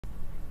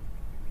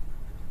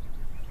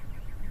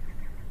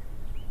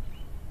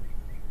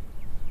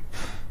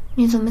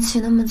你怎么起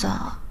那么早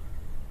啊？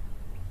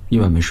一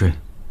晚没睡，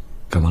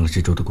赶完了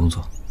这周的工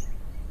作。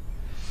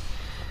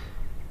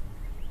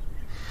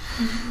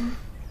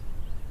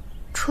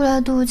出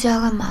来度假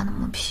干嘛那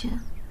么拼？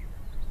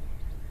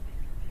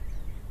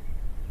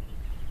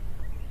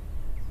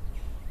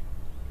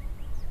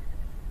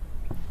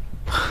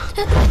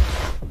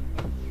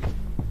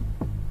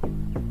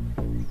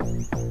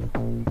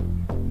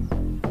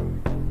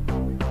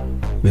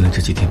为了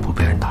这几天不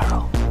被人打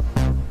扰，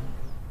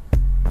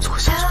坐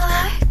下就对。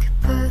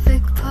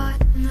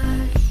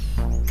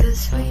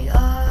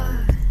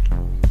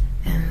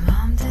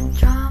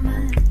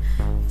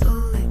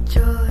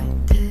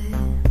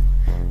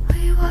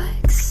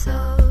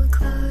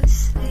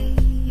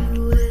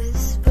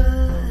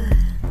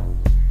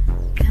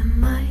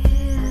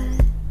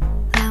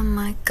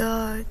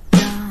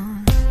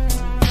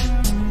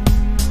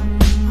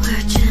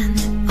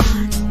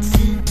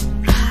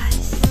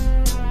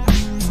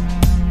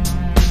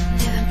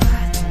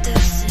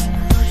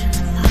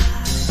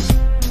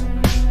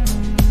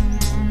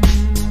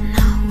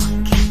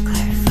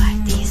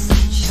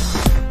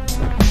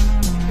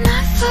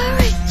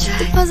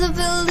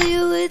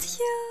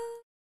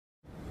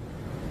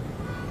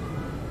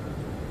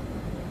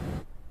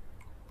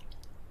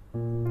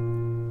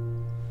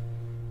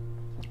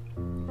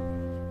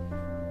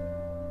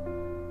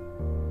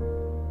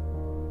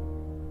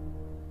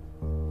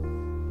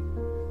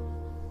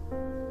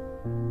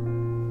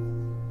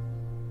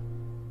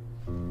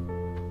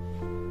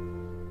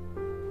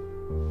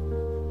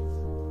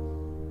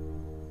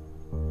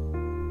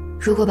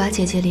如果把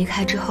姐姐离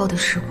开之后的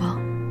时光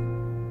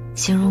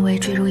形容为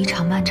坠入一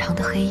场漫长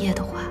的黑夜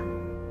的话，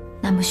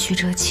那么徐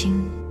哲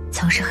清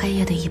曾是黑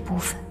夜的一部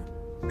分，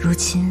如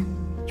今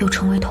又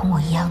成为同我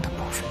一样的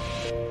部分。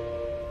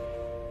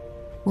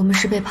我们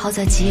是被抛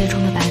在极夜中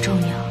的白昼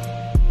鸟，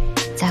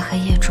在黑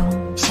夜中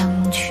相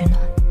拥取暖。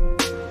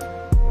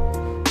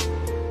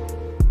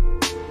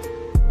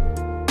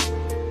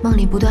梦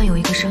里不断有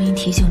一个声音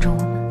提醒着我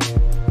们，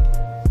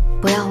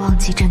不要忘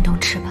记振动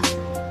翅膀，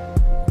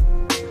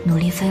努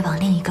力飞往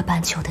另一个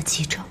半球的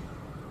极昼。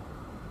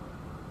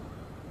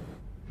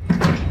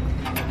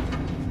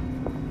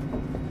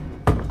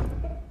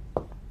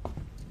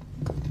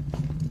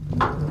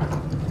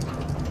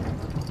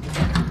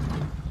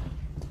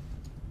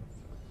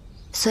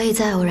所以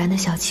在偶然的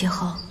小憩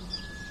后，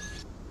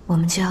我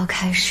们就要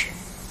开始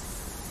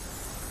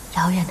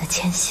遥远的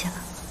迁徙了。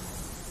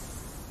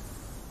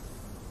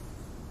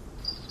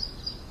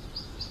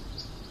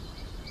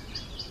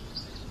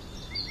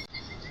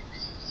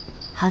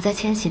好在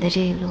迁徙的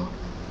这一路，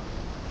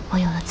我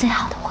有了最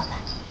好的伙伴。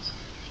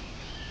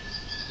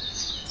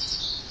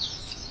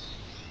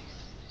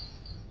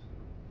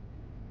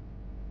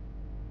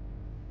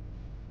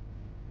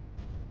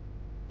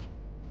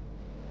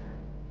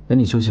那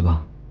你休息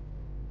吧，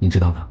你知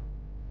道的，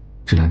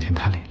这2天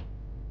太累了。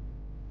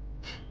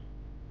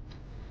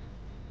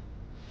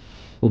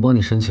我帮你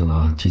申请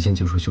了提前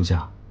结束休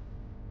假，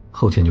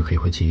后天就可以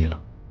回基业了。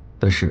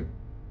但是，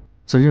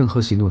在任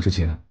何行动之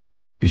前，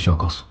必须要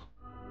告诉我。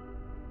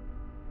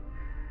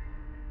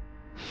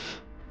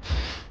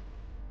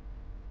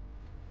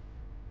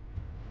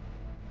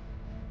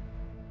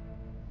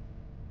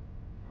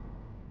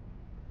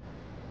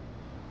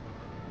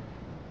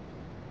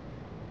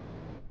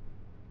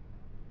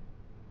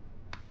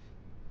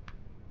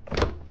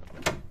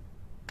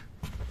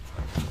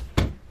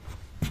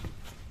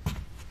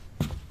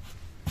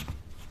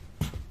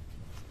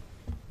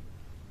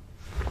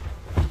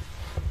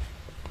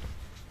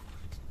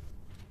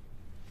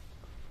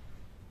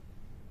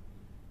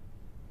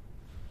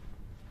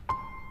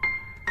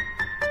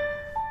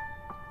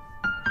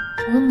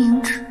无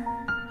名指，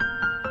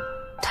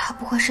他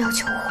不会是要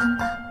求婚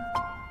吧？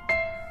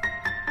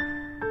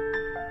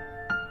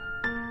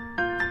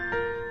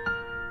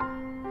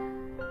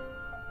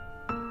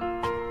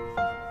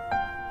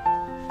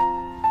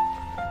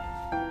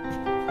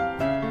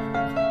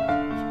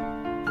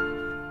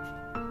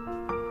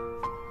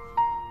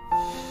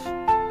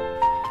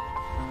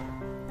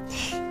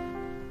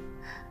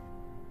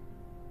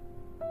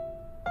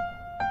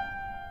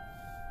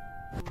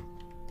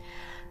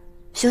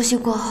休息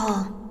过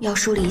后，要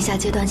梳理一下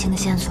阶段性的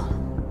线索了。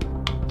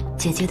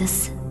姐姐的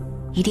死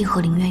一定和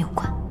林渊有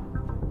关。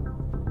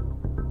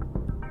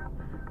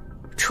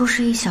出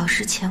事1小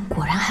时前，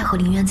果然还和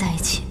林渊在一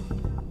起。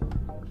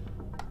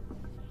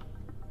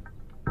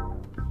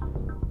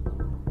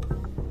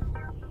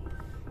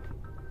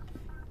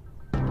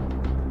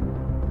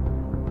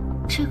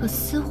这个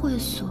私会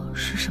所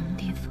是什么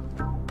地方？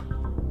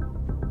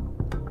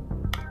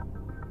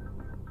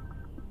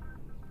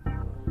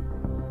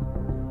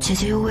姐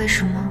姐又为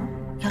什么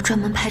要专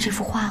门拍这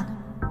幅画呢？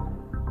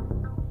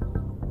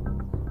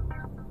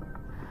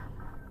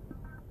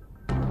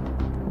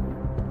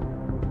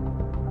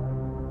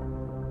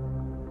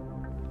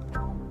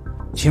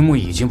青木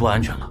已经不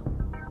安全了，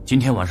今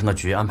天晚上的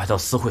局安排到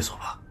私会所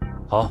吧。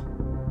好，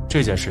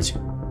这件事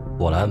情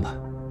我来安排。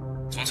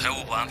从财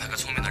务部安排个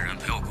聪明的人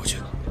陪我过去。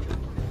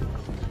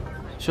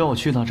需要我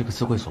去趟这个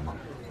私会所吗？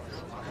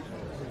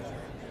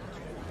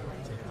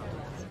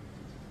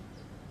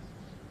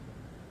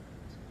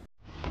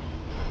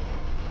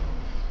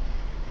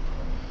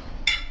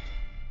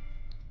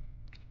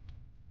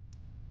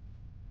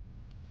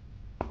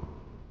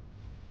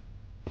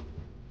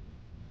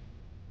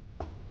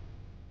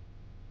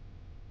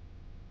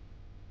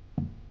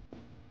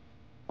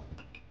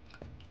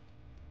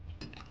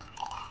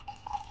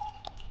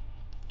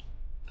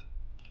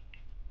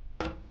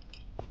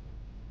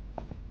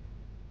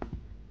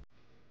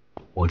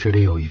我这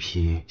里有一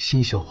批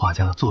新秀画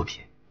家的作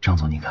品，张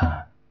总你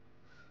看。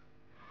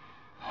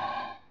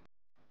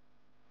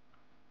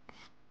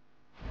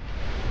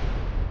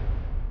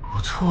不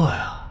错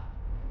呀，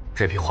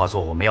这批画作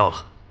我们要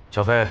了。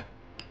小飞，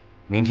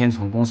明天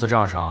从公司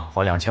账上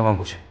划2000万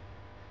过去。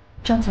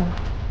张总，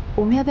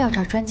我们要不要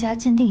找专家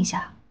鉴定一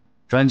下？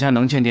专家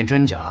能鉴定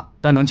真假，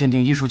但能鉴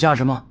定艺术价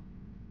值吗？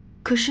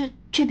可是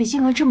这笔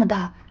金额这么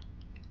大，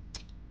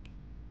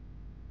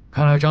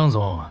看来张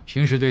总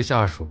平时对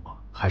下属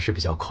还是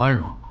比较宽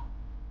容。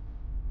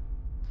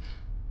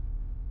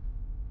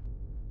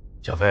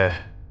小飞，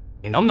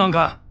你能不能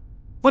干？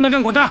不能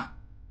干滚蛋！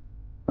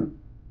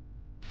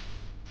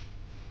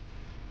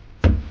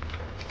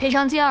赔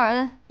偿金2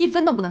恩，1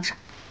分都不能少。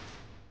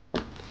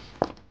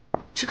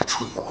这个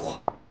蠢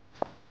货！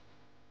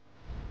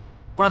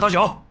过来倒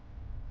酒。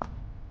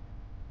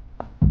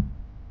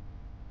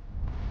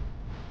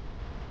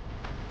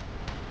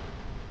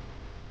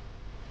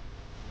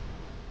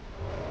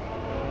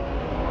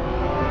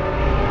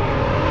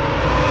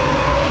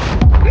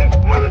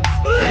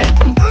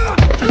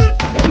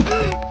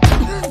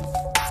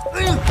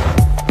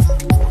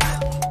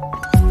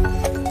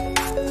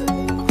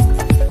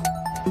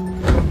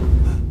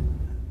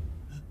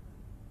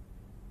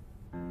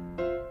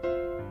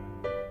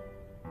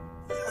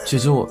姐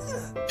姐，我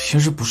平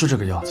时不是这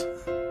个样子。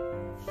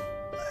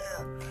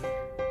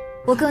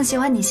我更喜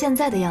欢你现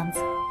在的样子。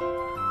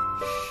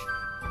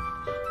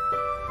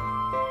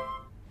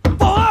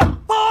保安！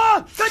保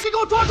安！赶紧给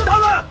我抓住他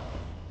们！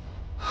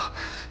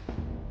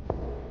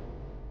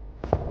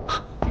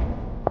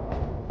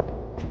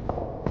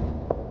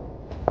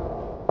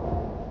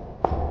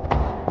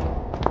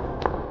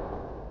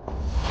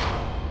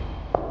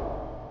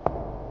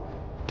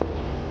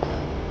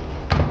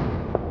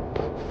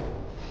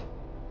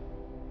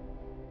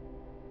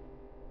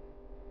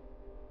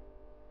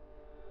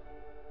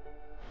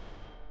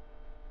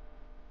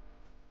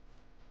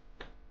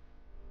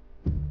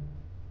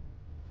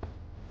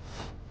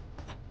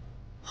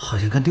好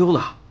像干丢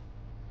了。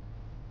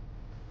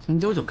跟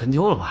丢就跟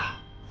丢了吧，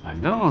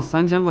反正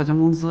3000块钱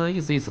工资，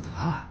意思意思得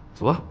了。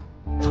走吧。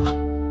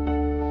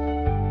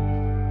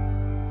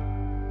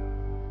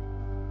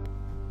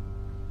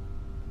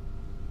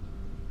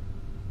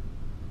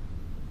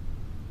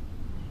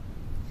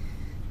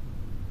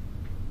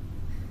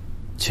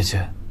姐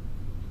姐，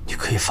你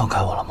可以放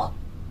开我了吗？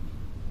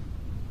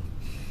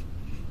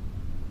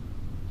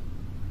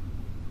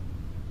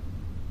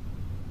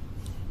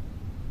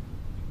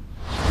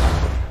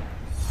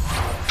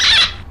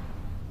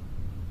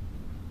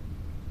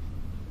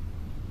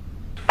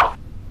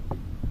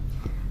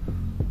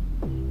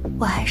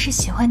我还是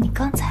喜欢你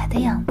刚才的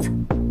样子。